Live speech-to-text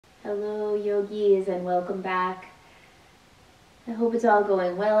Hello yogis and welcome back. I hope it's all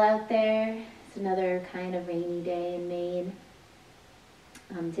going well out there. It's another kind of rainy day in Maine.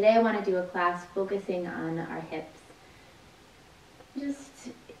 Today I want to do a class focusing on our hips.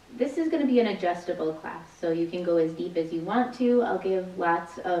 This is going to be an adjustable class, so you can go as deep as you want to. I'll give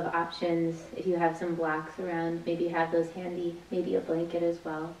lots of options. If you have some blocks around, maybe have those handy, maybe a blanket as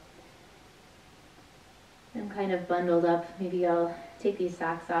well. I'm kind of bundled up. Maybe I'll take these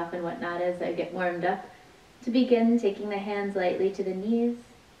socks off and whatnot as I get warmed up. To begin, taking the hands lightly to the knees.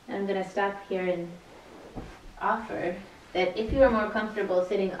 And I'm going to stop here and offer that if you are more comfortable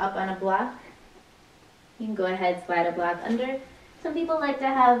sitting up on a block, you can go ahead, slide a block under. Some people like to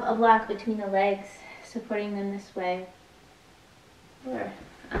have a block between the legs, supporting them this way, or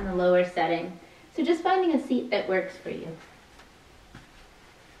on the lower setting. So just finding a seat that works for you.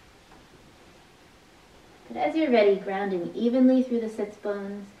 But as you're ready, grounding evenly through the sits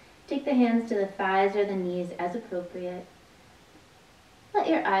bones, take the hands to the thighs or the knees as appropriate. Let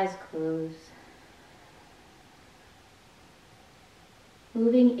your eyes close.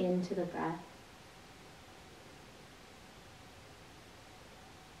 Moving into the breath.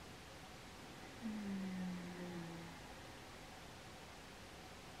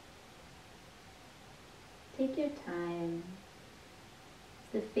 Take your time.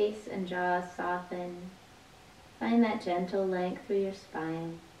 As the face and jaw soften, find that gentle length through your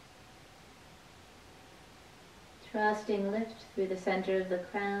spine. Trusting lift through the center of the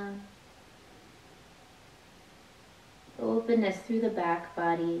crown. Openness through the back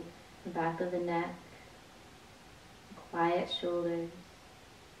body, the back of the neck, quiet shoulders.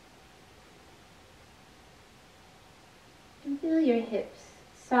 And feel your hips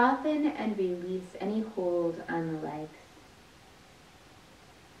soften and release any hold on the legs.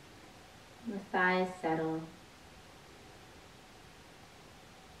 And the thighs settle.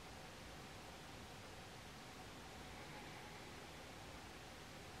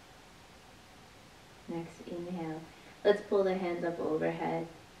 Next inhale. Let's pull the hands up overhead.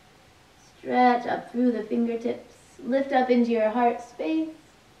 Stretch up through the fingertips. Lift up into your heart space.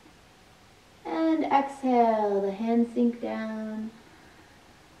 And exhale, the hands sink down.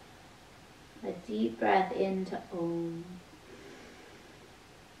 A deep breath into Om.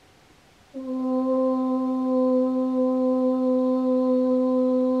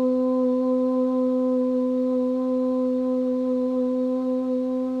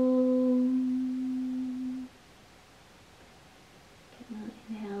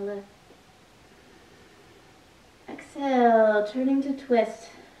 Inhale, lift. Exhale, turning to twist.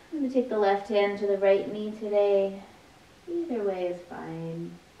 I'm going to take the left hand to the right knee today. Either way is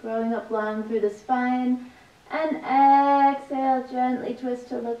fine. Growing up long through the spine. And exhale, gently twist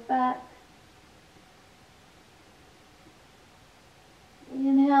to look back.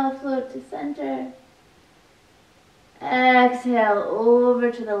 Inhale, float to center. Exhale,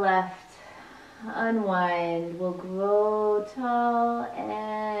 over to the left. Unwind. We'll grow tall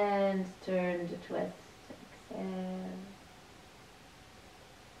and turn to twist. Exhale.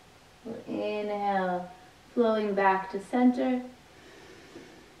 We'll inhale, flowing back to center.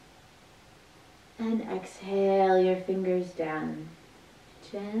 And exhale your fingers down.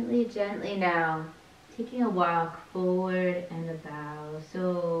 Gently, gently now. Taking a walk forward and a bow.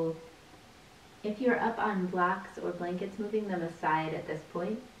 So if you're up on blocks or blankets, moving them aside at this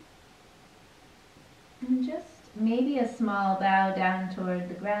point. And just maybe a small bow down toward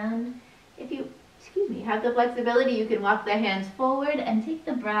the ground. If you, have the flexibility, you can walk the hands forward and take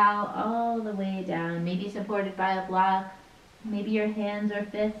the brow all the way down, maybe supported by a block, maybe your hands or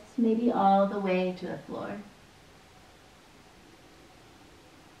fists, maybe all the way to the floor.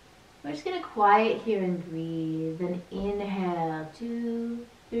 We're just going to quiet here and breathe. And inhale, 2,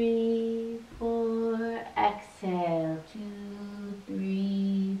 3, 4. Exhale, 2,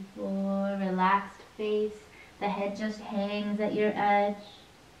 3, 4. Relaxed face. The head just hangs at your edge.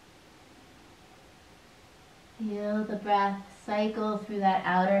 Feel the breath cycle through that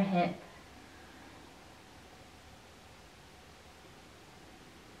outer hip.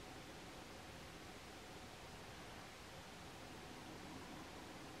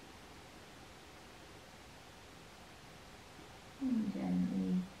 And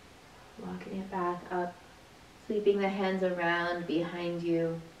gently walking it back up, sweeping the hands around behind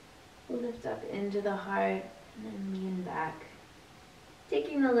you. Lift up into the heart and then lean back.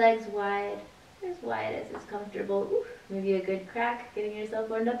 Taking the legs wide as is comfortable. Oof, maybe a good crack, getting yourself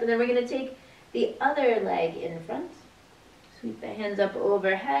warmed up. And then we're going to take the other leg in front. Sweep the hands up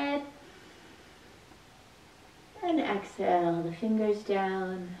overhead. And exhale, the fingers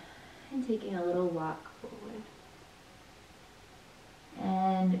down. And taking a little walk forward.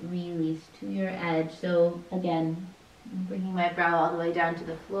 And edge. So again, I'm bringing my brow all the way down to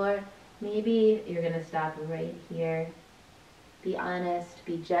the floor. Maybe you're gonna stop right here. Be honest,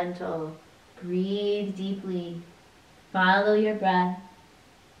 be gentle, breathe deeply, follow your breath.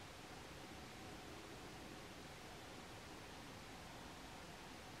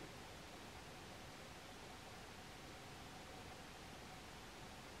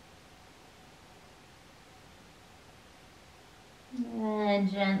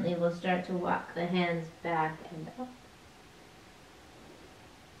 And gently we'll start to walk the hands back and up.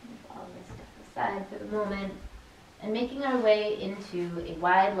 Move all this stuff aside for the moment. And making our way into a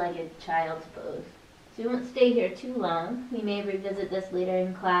wide-legged child's pose. So we won't stay here too long. We may revisit this later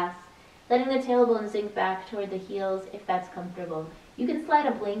in class, letting the tailbone sink back toward the heels if that's comfortable. You can slide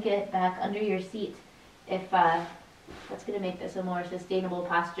a blanket back under your seat if that's going to make this a more sustainable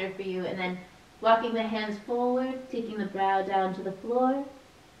posture for you. And then walking the hands forward, taking the brow down to the floor.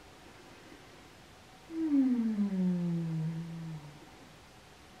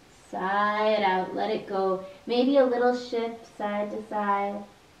 Side out, let it go. Maybe a little shift side to side.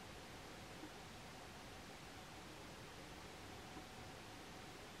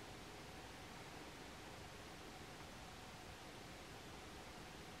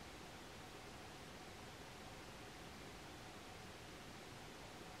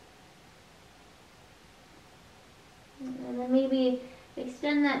 And then maybe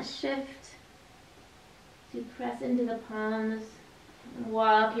extend that shift to press into the palms.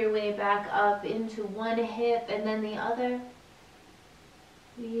 Walk your way back up into one hip and then the other.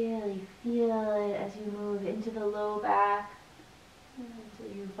 Really feel it as you move into the low back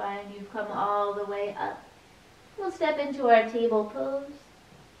until you find you've come all the way up. We'll step into our table pose.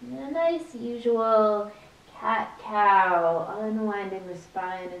 A nice usual cat-cow, unwinding the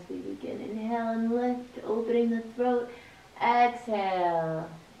spine as we begin. Inhale and lift, opening the throat. Exhale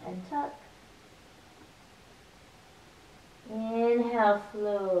and tuck. Inhale,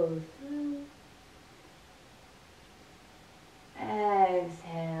 flow through.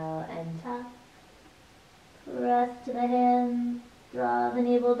 Exhale and tuck. Press to the hands. Draw the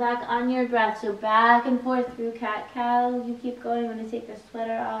navel back on your breath. So back and forth through cat-cow. You keep going. I'm going to take the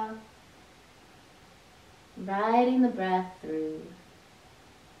sweater off. Riding the breath through.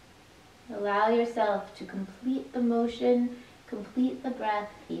 Allow yourself to complete the motion, complete the breath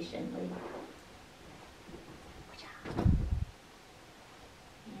patiently.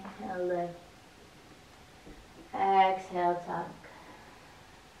 Inhale, lift. Exhale, tuck.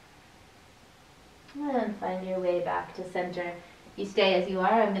 And find your way back to center. If you stay as you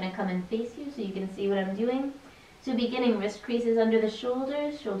are, I'm going to come and face you so you can see what I'm doing. So beginning, wrist creases under the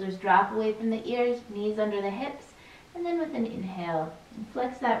shoulders drop away from the ears, knees under the hips, and then with an inhale,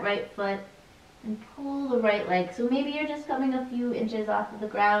 flex that right foot and pull the right leg. So maybe you're just coming a few inches off of the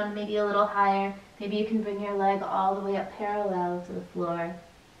ground, maybe a little higher. Maybe you can bring your leg all the way up parallel to the floor.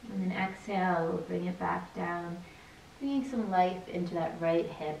 And then exhale, we'll bring it back down, bringing some life into that right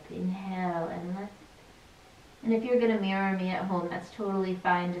hip. Inhale and lift. And if you're going to mirror me at home, that's totally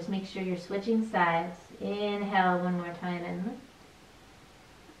fine. Just make sure you're switching sides. Inhale one more time and lift.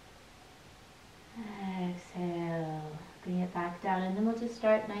 Exhale. Bring it back down. And then we'll just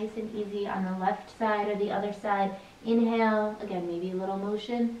start nice and easy on the left side or the other side. Inhale. Again, maybe a little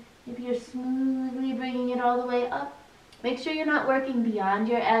motion. Maybe you're smoothly bringing it all the way up. Make sure you're not working beyond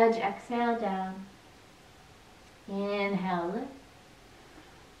your edge. Exhale down. Inhale, lift.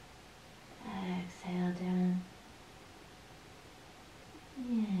 Exhale down.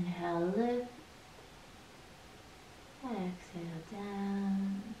 Inhale, lift. Exhale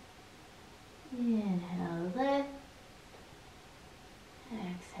down. Inhale, lift.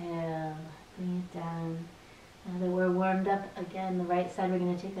 Exhale. Bring it down. Now that we're warmed up again, the right side, we're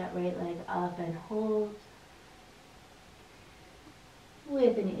going to take that right leg up and hold.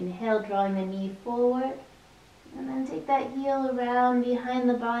 With an inhale, drawing the knee forward. And then take that heel around behind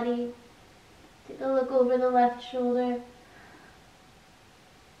the body. Take a look over the left shoulder.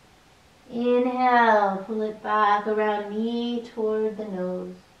 Inhale, pull it back around, knee toward the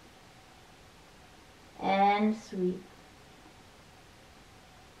nose. And sweep.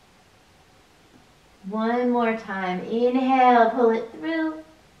 One more time. Inhale, pull it through.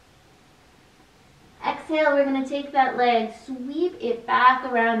 Exhale, we're going to take that leg, sweep it back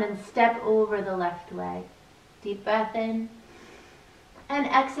around and step over the left leg. Deep breath in. And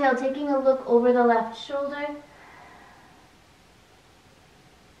exhale, taking a look over the left shoulder.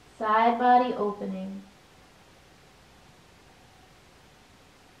 Side body opening.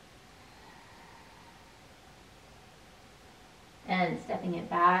 And stepping it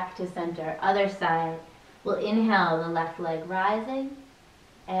back to center. Other side. We'll inhale, the left leg rising.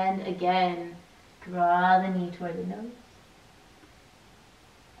 And again, Draw the knee toward the nose.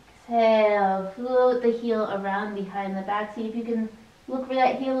 Exhale, float the heel around behind the back. See if you can look for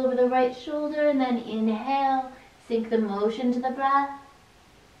that heel over the right shoulder, and then inhale, sink the motion to the breath.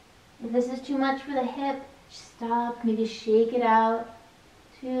 If this is too much for the hip, stop, maybe shake it out.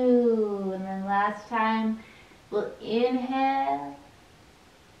 2, and then last time, we'll inhale.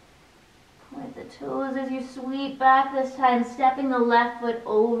 Point the toes as you sweep back, this time stepping the left foot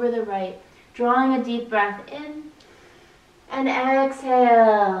over the right. Drawing a deep breath in. And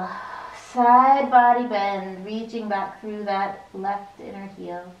exhale. Side body bend, reaching back through that left inner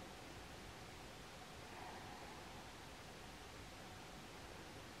heel.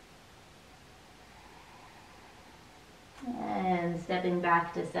 And stepping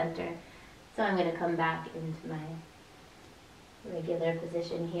back to center. So I'm going to come back into my regular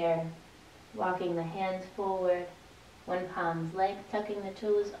position here. Walking the hands forward, one palm's length, tucking the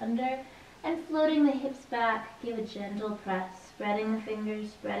toes under, and floating the hips back. Give a gentle press, spreading the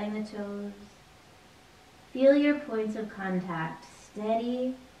fingers, spreading the toes. Feel your points of contact,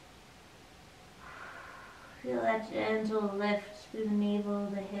 steady. Feel that gentle lift through the navel,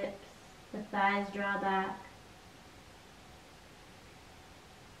 the hips, the thighs draw back.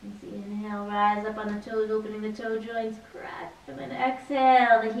 As you inhale, rise up on the toes, opening the toe joints, crack. And then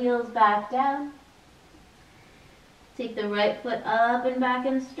exhale, the heels back down. Take the right foot up and back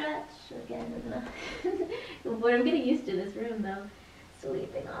and stretch. Again, I'm getting used to this room though.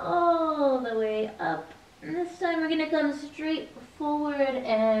 Sweeping all the way up. And this time we're going to come straight forward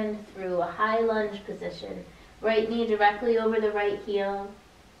and through a high lunge position. Right knee directly over the right heel.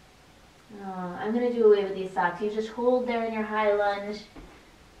 I'm going to do away with these socks. You just hold there in your high lunge.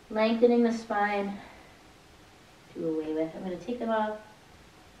 Lengthening the spine. Do away with. I'm going to take them off.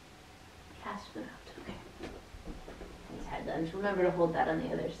 Cast them out. Okay. Nice head lunge. Remember to hold that on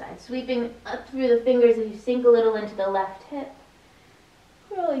the other side. Sweeping up through the fingers as you sink a little into the left hip.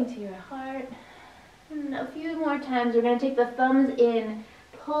 Growing to your heart. And a few more times. We're going to take the thumbs in.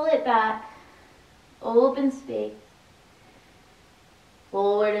 Pull it back. Open space.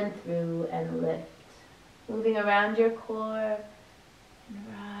 Forward and through and lift. Moving around your core.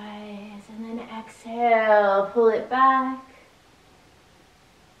 Rise, and then exhale, pull it back,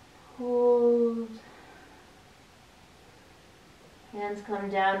 hold, hands come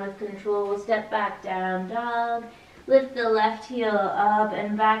down with control, we'll step back, down dog, lift the left heel up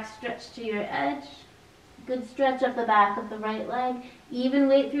and back, stretch to your edge, good stretch up the back of the right leg, even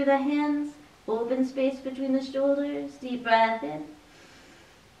weight through the hands, open space between the shoulders, deep breath in,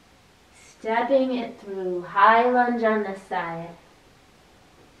 stepping it through, high lunge on this side.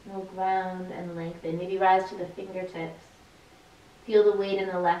 No ground and lengthen. Maybe rise to the fingertips. Feel the weight in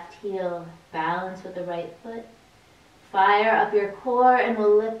the left heel. Balance with the right foot. Fire up your core and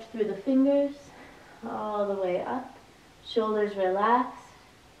we'll lift through the fingers. All the way up. Shoulders relaxed.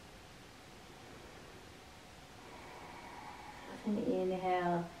 And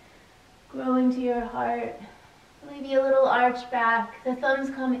inhale. Growing to your heart. Maybe a little arch back. The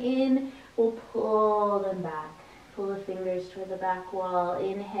thumbs come in. We'll pull them back. Pull the fingers toward the back wall.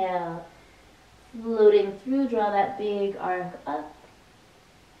 Inhale. Floating through, draw that big arc up.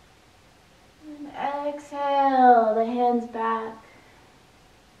 And exhale, the hands back.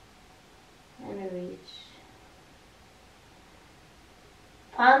 And a reach.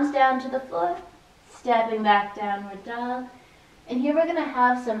 Palms down to the floor. Stepping back, downward dog. And here we're going to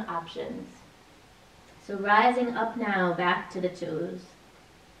have some options. So rising up now, back to the toes.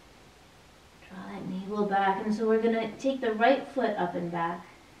 Draw that navel back, and so we're going to take the right foot up and back.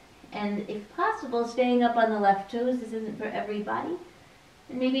 And if possible, staying up on the left toes. This isn't for everybody.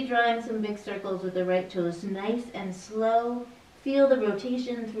 And maybe drawing some big circles with the right toes. Nice and slow. Feel the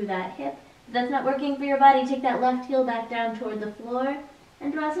rotation through that hip. If that's not working for your body, take that left heel back down toward the floor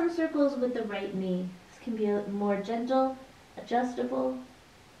and draw some circles with the right knee. This can be a more gentle, adjustable.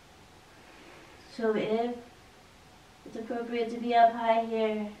 So if it's appropriate to be up high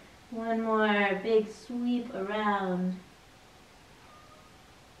here, one more big sweep around.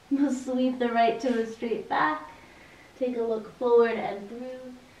 We'll sweep the right toes straight back. Take a look forward and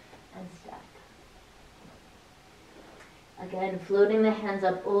through and step. Again, floating the hands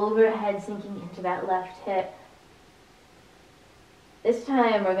up overhead, sinking into that left hip. This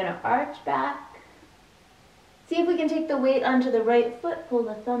time we're going to arch back. See if we can take the weight onto the right foot, pull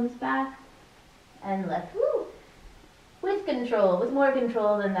the thumbs back, and lift. Woo! With control, with more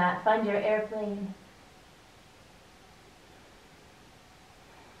control than that. Find your airplane.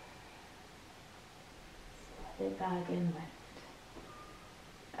 Step it back and lift.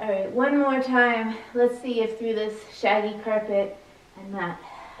 Alright, one more time. Let's see if through this shaggy carpet and mat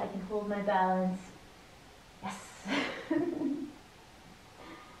I can hold my balance. Yes.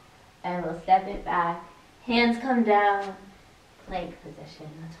 And we'll step it back. Hands come down. Plank position.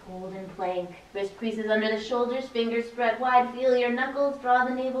 Let's hold in plank. Wrist creases under the shoulders, fingers spread wide. Feel your knuckles. Draw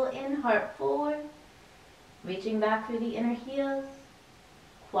the navel in, heart forward. Reaching back through the inner heels.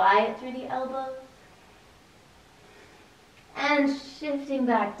 Quiet through the elbows. And shifting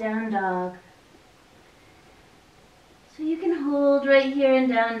back, down dog. So you can hold right here in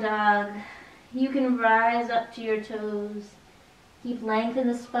down dog. You can rise up to your toes. Keep length in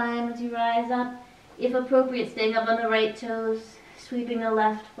the spine as you rise up. If appropriate, staying up on the right toes, sweeping the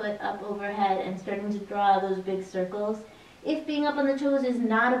left foot up overhead and starting to draw those big circles. If being up on the toes is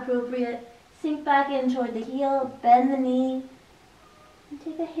not appropriate, sink back in toward the heel, bend the knee, and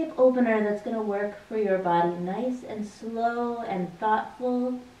take a hip opener that's going to work for your body. Nice and slow and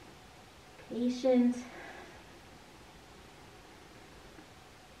thoughtful, patient.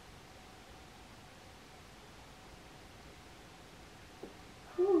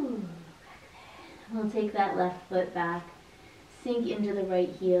 We'll take that left foot back, sink into the right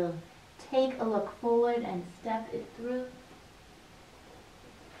heel, take a look forward and step it through.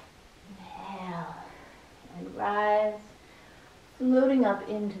 Inhale and rise, floating up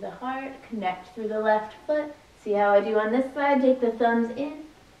into the heart, connect through the left foot. See how I do on this side, take the thumbs in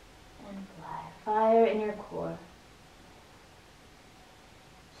and fly. Fire in your core.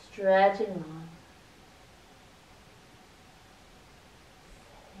 Stretching long.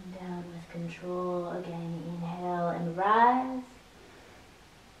 Down with control. Again, inhale and rise.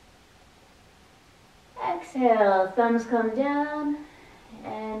 Exhale, thumbs come down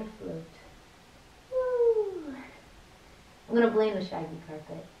and float. Woo. I'm going to blame the shaggy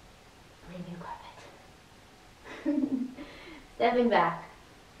carpet. Blame you, carpet. Stepping back.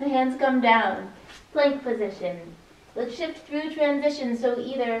 The hands come down. Plank position. Let's shift through transition. So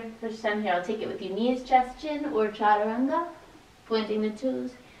either, first time here, I'll take it with your knees, chest, chin, or chaturanga. Pointing the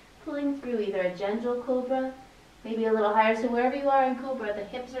toes. Pulling through either a gentle cobra, maybe a little higher. So wherever you are in cobra, the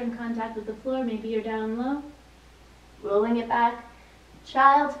hips are in contact with the floor. Maybe you're down low. Rolling it back.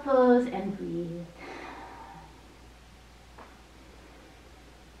 Child's pose and breathe.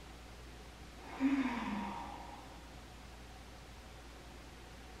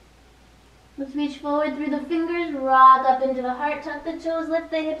 Let's reach forward through the fingers. Rock up into the heart. Tuck the toes. Lift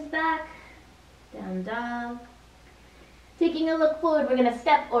the hips back. Down dog. Taking a look forward, we're going to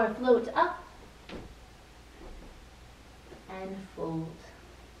step or float up and fold.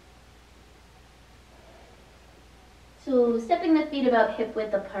 So stepping the feet about hip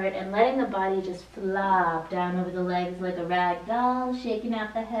width apart and letting the body just flop down over the legs like a rag doll, shaking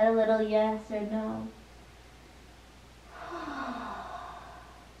out the head a little, yes or no.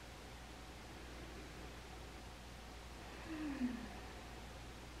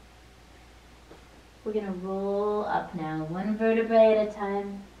 We're going to roll up now, one vertebrae at a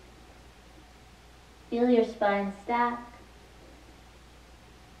time. Feel your spine stack.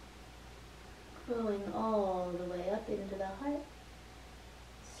 Growing all the way up into the heart.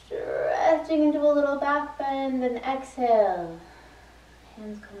 Stretching into a little back bend and exhale.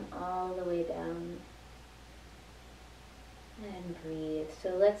 Hands come all the way down. And breathe. So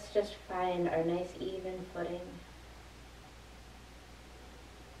let's just find our nice even footing.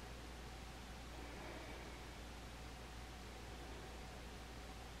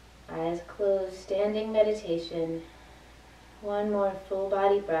 Eyes closed, standing meditation. One more full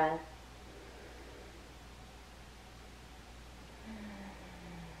body breath.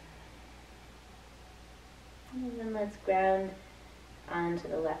 And then let's ground onto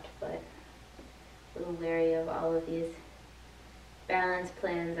the left foot. A little wary of all of these balance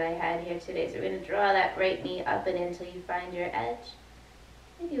plans I had here today. So we're going to draw that right knee up and in until you find your edge.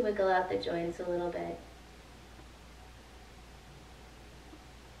 Maybe wiggle out the joints a little bit.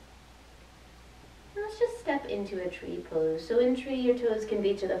 Let's just step into a tree pose. So in tree, your toes can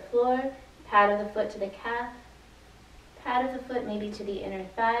be to the floor, pad of the foot to the calf, pad of the foot maybe to the inner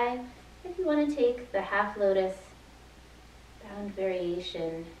thigh. If you want to take the half lotus bound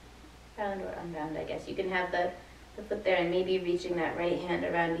variation, bound or unbound, I guess, you can have the foot there and maybe reaching that right hand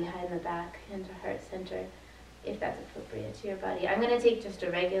around behind the back into heart center, if that's appropriate to your body. I'm going to take just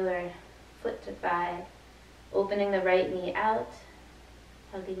a regular foot to thigh, opening the right knee out,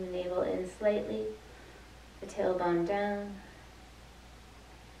 hugging the navel in slightly, the tailbone down.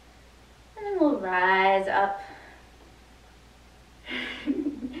 And then we'll rise up.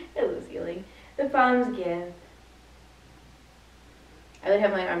 Hello, ceiling. The palms give. I would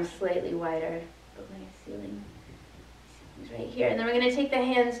have my arms slightly wider, but my ceiling is right here. And then we're going to take the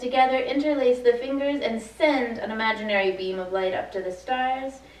hands together, interlace the fingers, and send an imaginary beam of light up to the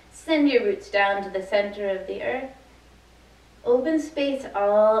stars. Send your roots down to the center of the earth. Open space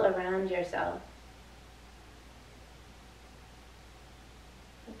all around yourself.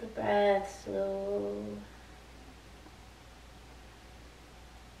 Let the breath slow.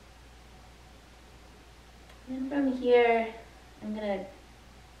 And from here, I'm going to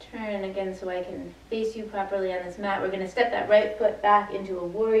turn again so I can face you properly on this mat. We're going to step that right foot back into a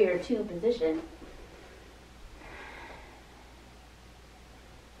warrior two position.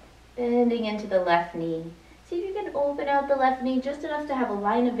 Bending into the left knee. See if you can open out the left knee just enough to have a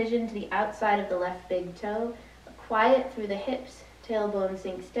line of vision to the outside of the left big toe. Quiet through the hips, tailbone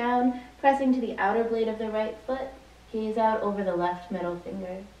sinks down, pressing to the outer blade of the right foot. Gaze out over the left middle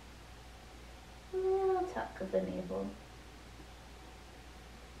finger. A little tuck of the navel.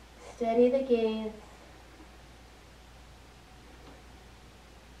 Steady the gaze.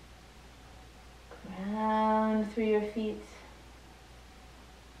 Ground through your feet.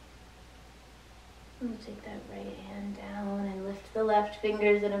 We'll take that right hand down and lift the left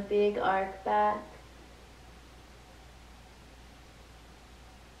fingers in a big arc back.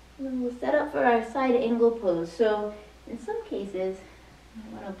 And then we'll set up for our side angle pose. So in some cases,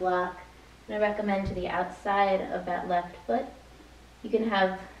 I want to block, and I recommend to the outside of that left foot. You can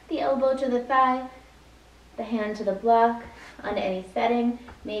have the elbow to the thigh, the hand to the block on any setting.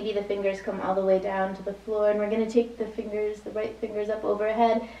 Maybe the fingers come all the way down to the floor, and we're going to take the fingers, the right fingers up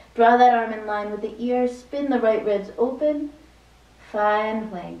overhead, draw that arm in line with the ear, spin the right ribs open, find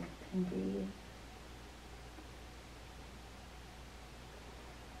plank, and breathe.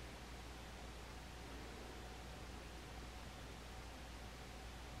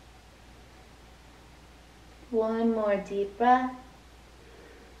 One more deep breath.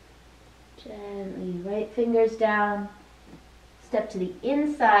 Gently, right fingers down. Step to the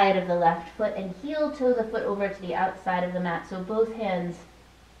inside of the left foot and heel toe the foot over to the outside of the mat. So both hands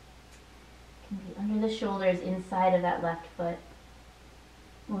can be under the shoulders inside of that left foot.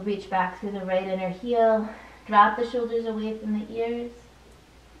 We'll reach back through the right inner heel. Drop the shoulders away from the ears.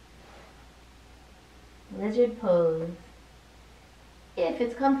 Lizard pose. If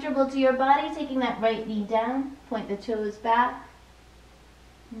it's comfortable to your body, taking that right knee down, point the toes back,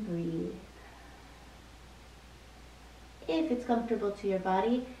 and breathe. If it's comfortable to your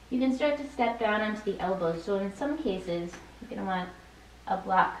body, you can start to step down onto the elbows. So in some cases, you're going to want a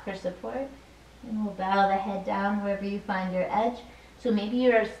block for support. And we'll bow the head down wherever you find your edge. So maybe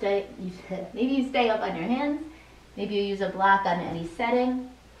you stay up on your hands. Maybe you use a block on any setting.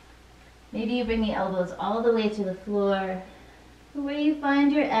 Maybe you bring the elbows all the way to the floor. Where you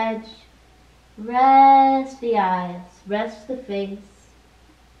find your edge, rest the eyes, rest the face.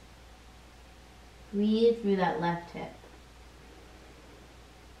 Breathe through that left hip.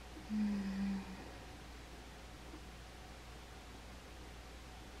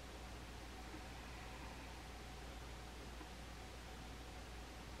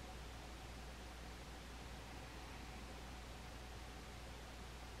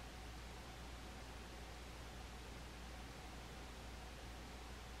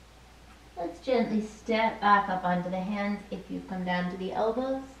 Let's gently step back up onto the hands if you've come down to the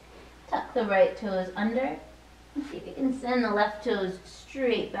elbows. Tuck the right toes under. And see if you can send the left toes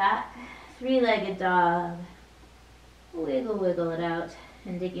straight back. Three-legged dog. Wiggle, wiggle it out.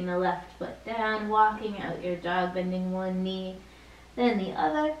 And taking the left foot down, walking out your dog, bending one knee, then the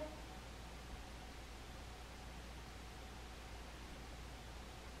other.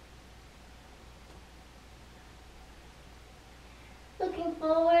 Looking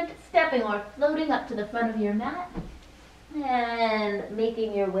forward, stepping or floating up to the front of your mat, and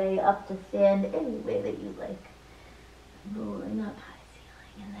making your way up to stand any way that you like. Rolling up high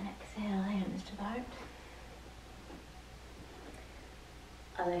ceiling, and then exhale, hands to the heart.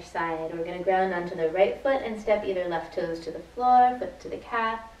 Other side, we're going to ground onto the right foot and step either left toes to the floor, foot to the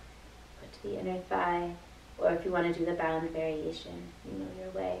calf, foot to the inner thigh, or if you want to do the bound variation, you know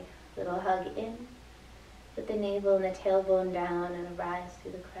your way. Little hug in. Put the navel and the tailbone down and a rise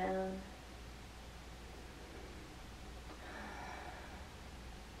through the crown.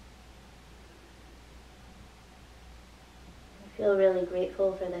 I feel really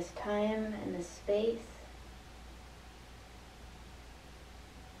grateful for this time and this space.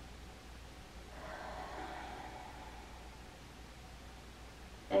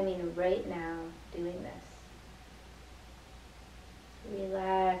 I mean, right now, doing this.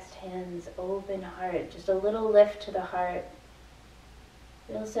 Relaxed hands, open heart, just a little lift to the heart,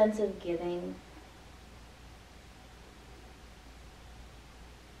 real sense of giving.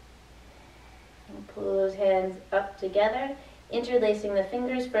 And pull those hands up together, interlacing the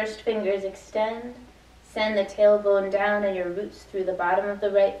fingers. First fingers extend, Send the tailbone down and your roots through the bottom of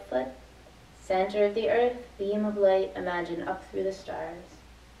the right foot. Center of the earth, beam of light, imagine up through the stars.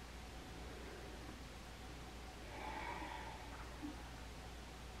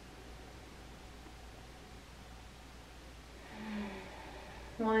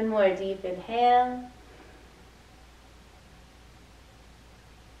 One more deep inhale.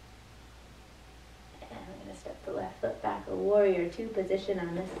 And I'm going to step the left foot back, a warrior two position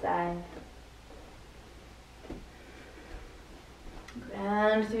on this side.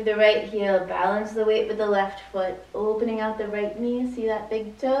 Ground through the right heel, balance the weight with the left foot, opening out the right knee, see that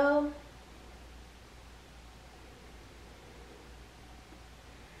big toe?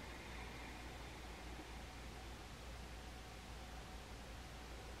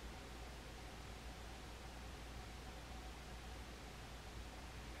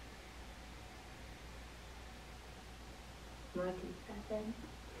 More deep breath in.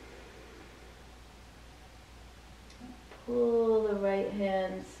 Pull the right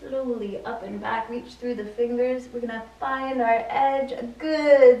hand slowly up and back, reach through the fingers. We're gonna find our edge, a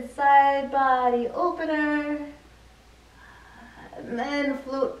good side body opener. And then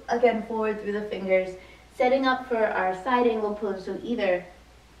float again forward through the fingers, setting up for our side angle pose. So either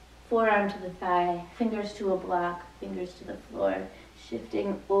forearm to the thigh, fingers to a block, fingers to the floor,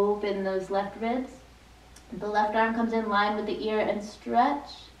 shifting open those left ribs. The left arm comes in line with the ear and stretch.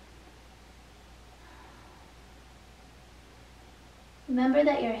 Remember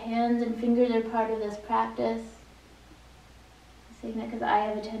that your hands and fingers are part of this practice. I'm saying that because I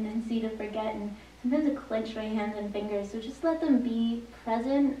have a tendency to forget and sometimes to clench my hands and fingers. So just let them be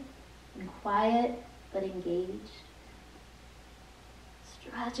present and quiet, but engaged.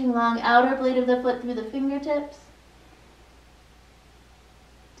 Stretching long outer blade of the foot through the fingertips.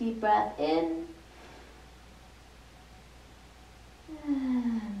 Deep breath in.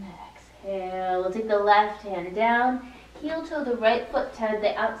 And exhale. We'll take the left hand down. Heel toe the right foot to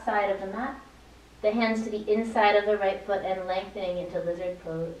the outside of the mat. The hands to the inside of the right foot and lengthening into lizard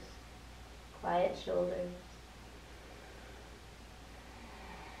pose. Quiet shoulders.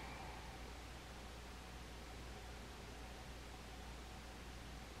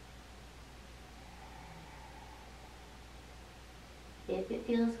 If it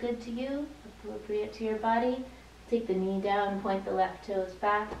feels good to you, appropriate to your body, take the knee down, point the left toes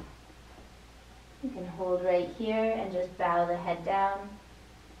back. You can hold right here and just bow the head down,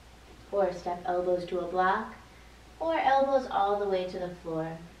 or step elbows to a block, or elbows all the way to the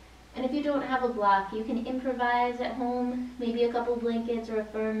floor. And if you don't have a block, you can improvise at home, maybe a couple blankets or a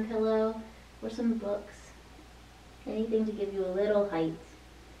firm pillow, or some books. Anything to give you a little height.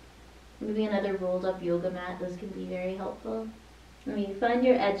 Maybe another rolled up yoga mat, those can be very helpful. When you find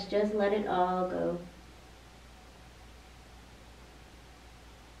your edge, just let it all go.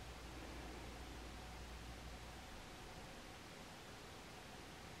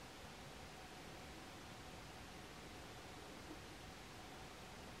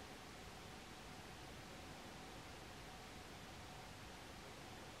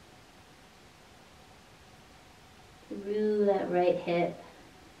 Through that right hip.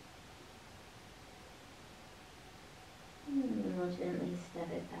 And we'll gently step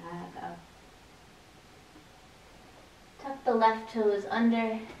it back up. Tuck the left toes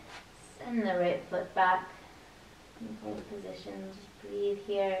under. Send the right foot back. And hold position. Just breathe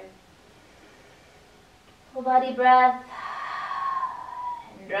here. Full body breath.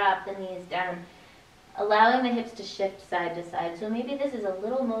 And drop the knees down. Allowing the hips to shift side to side. So maybe this is a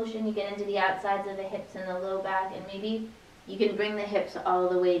little motion. You get into the outsides of the hips and the low back, and maybe you can bring the hips all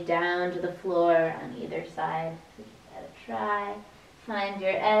the way down to the floor on either side. So give that a try. Find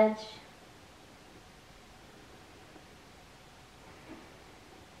your edge.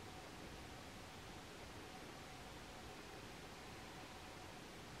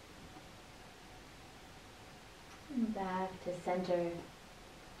 And back to center.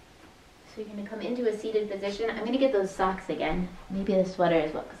 So you're going to come into a seated position. I'm going to get those socks again, maybe the sweater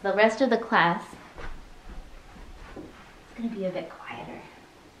as well, because the rest of the class is going to be a bit quieter.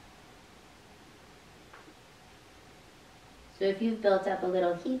 So if you've built up a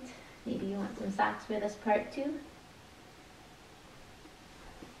little heat, maybe you want some socks for this part too.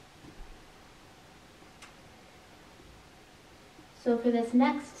 So for this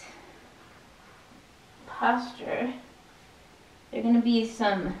next posture, there are going to be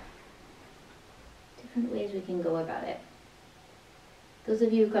some different ways we can go about it. Those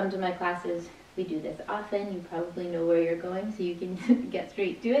of you who come to my classes, we do this often. You probably know where you're going, so you can get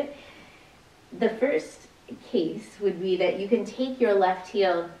straight to it. The first case would be that you can take your left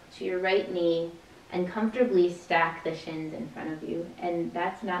heel to your right knee, and comfortably stack the shins in front of you. And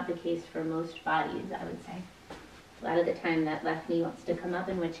that's not the case for most bodies, I would say. A lot of the time that left knee wants to come up,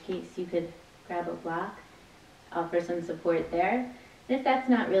 in which case you could grab a block, offer some support there. And if that's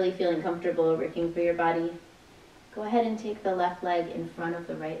not really feeling comfortable or working for your body, go ahead and take the left leg in front of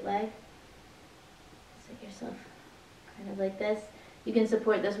the right leg. Set yourself kind of like this. You can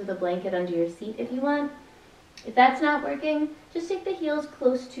support this with a blanket under your seat if you want. If that's not working, just take the heels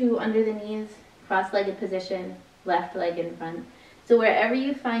close to under the knees, cross-legged position, left leg in front. So wherever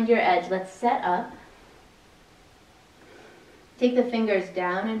you find your edge, let's set up. Take the fingers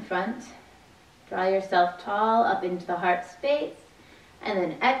down in front. Draw yourself tall up into the heart space. And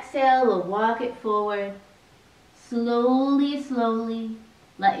then exhale, we'll walk it forward. Slowly, slowly,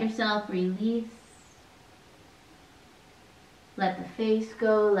 let yourself release. Let the face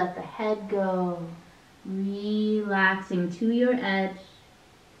go, let the head go. Relaxing to your edge.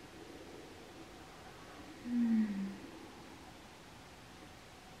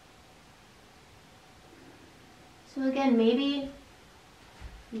 So again, maybe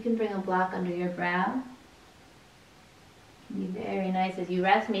you can bring a block under your brow. It can be very nice as you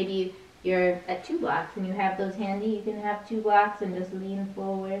rest. Maybe you're at 2 blocks and you have those handy. You can have 2 blocks and just lean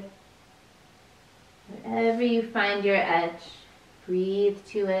forward. Wherever you find your edge, breathe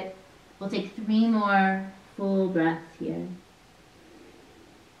to it. We'll take 3 more full breaths here.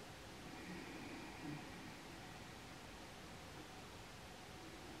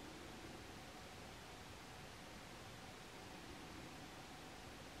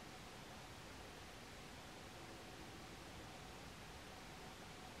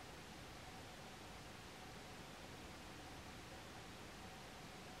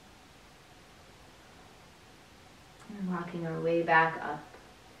 Walking our way back up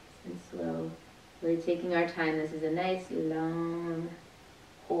and slow, really taking our time. This is a nice long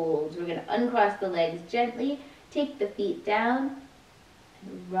hold. We're going to uncross the legs gently, take the feet down,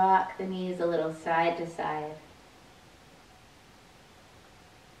 and rock the knees a little side to side.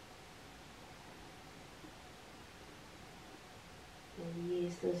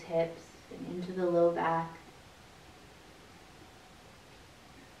 Release those hips and into the low back.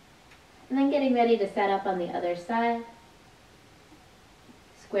 And then getting ready to set up on the other side.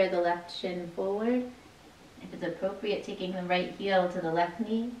 Square the left shin forward. If it's appropriate, taking the right heel to the left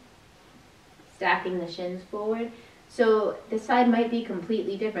knee. Stacking the shins forward. So this side might be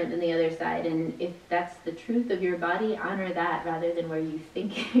completely different than the other side. And if that's the truth of your body, honor that rather than where you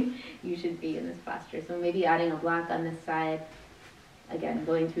think you should be in this posture. So maybe adding a block on this side. Again,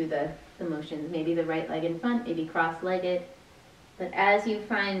 going through the motions. Maybe the right leg in front, maybe cross-legged. But as you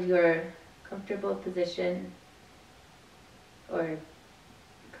find your comfortable position, or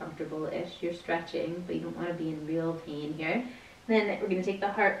comfortable-ish, you're stretching, but you don't want to be in real pain here. Then we're going to take the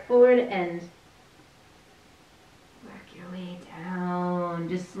heart forward and work your way down.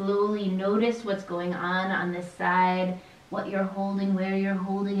 Just slowly notice what's going on this side, what you're holding, where you're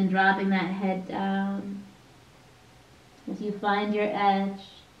holding, and dropping that head down. As you find your edge,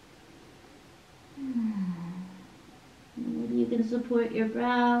 maybe you can support your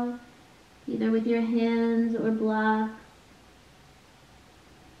brow, either with your hands or blocks.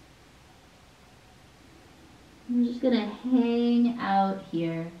 I'm just going to hang out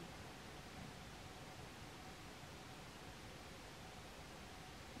here.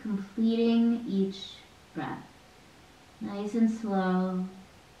 Completing each breath. Nice and slow.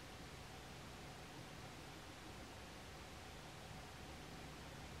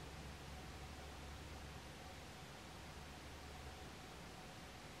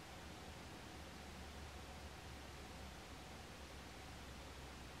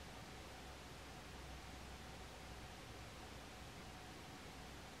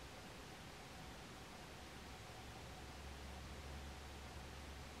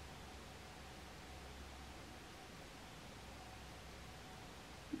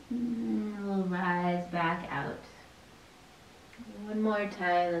 And we'll rise back out. One more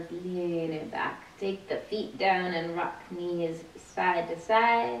time, let's lean it back. Take the feet down and rock knees side to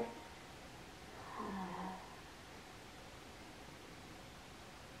side.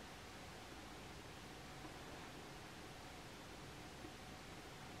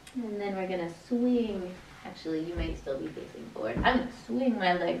 And then we're going to swing. Actually, you might still be facing forward. I'm going to swing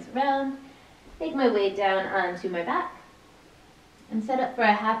my legs around, make my way down onto my back, and set up for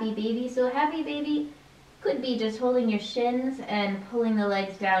a happy baby. So a happy baby could be just holding your shins and pulling the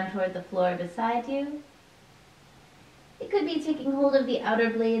legs down toward the floor beside you. It could be taking hold of the outer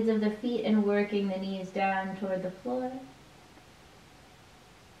blades of the feet and working the knees down toward the floor.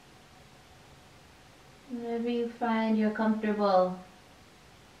 Whenever you find you're comfortable,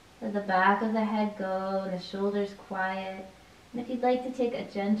 Let the back of the head go and the shoulders quiet. And if you'd like to take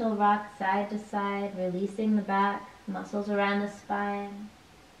a gentle rock side to side, releasing the back, muscles around the spine.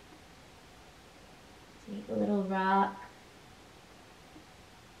 Take a little rock.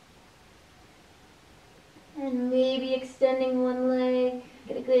 And maybe extending one leg.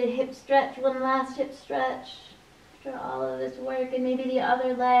 Get a good hip stretch, one last hip stretch. After all of this work, and maybe the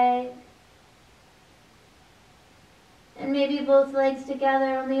other leg. And maybe both legs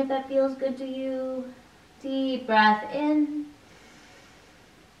together, only if that feels good to you. Deep breath in.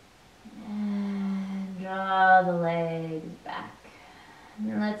 And draw the legs back.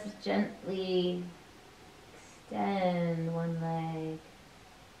 And let's gently extend one leg,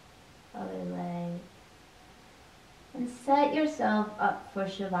 other leg. And set yourself up for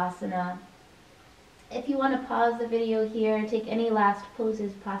Shavasana. If you want to pause the video here, take any last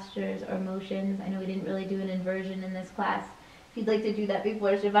poses, postures, or motions. I know we didn't really do an inversion in this class. If you'd like to do that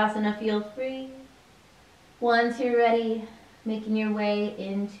before Shavasana, feel free. Once you're ready, making your way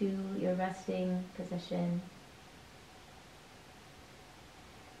into your resting position.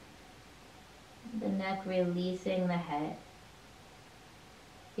 The neck releasing the head.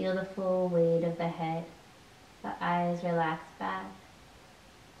 Feel the full weight of the head. The eyes relax back.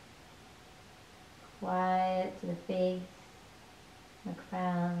 Quiet to the face, the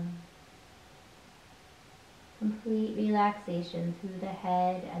crown. Complete relaxation through the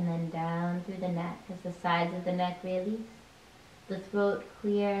head and then down through the neck as the sides of the neck release. The throat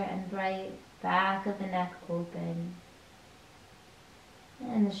clear and bright, back of the neck open.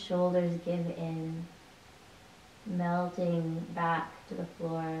 And the shoulders give in, melting back to the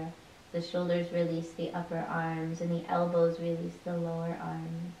floor. The shoulders release the upper arms and the elbows release the lower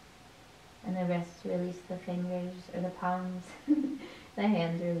arms. And the wrists release the fingers, or the palms. The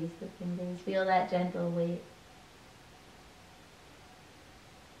hands release the fingers. Feel that gentle weight.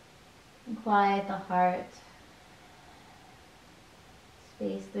 And quiet the heart.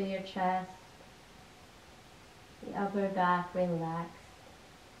 Space through your chest. The upper back relaxed.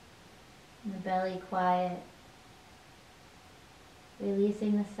 And the belly quiet.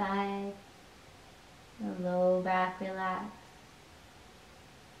 Releasing the side. The low back relaxed.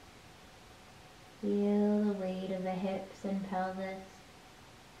 Feel the weight of the hips and pelvis.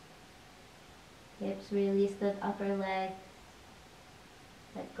 Hips release the upper legs.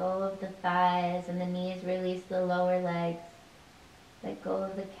 Let go of the thighs, and the knees release the lower legs. Let go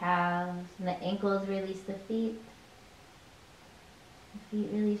of the calves, and the ankles release the feet. The feet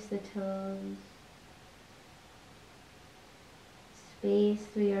release the toes. Space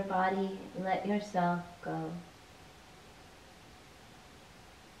through your body. Let yourself go.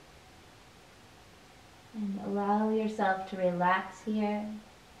 And allow yourself to relax here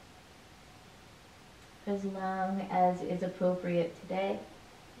for as long as is appropriate today.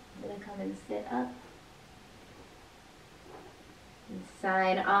 I'm going to come and sit up and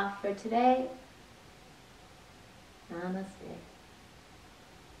sign off for today. Namaste.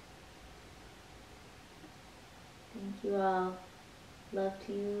 Thank you all. Love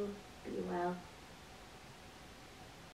to you. Be well.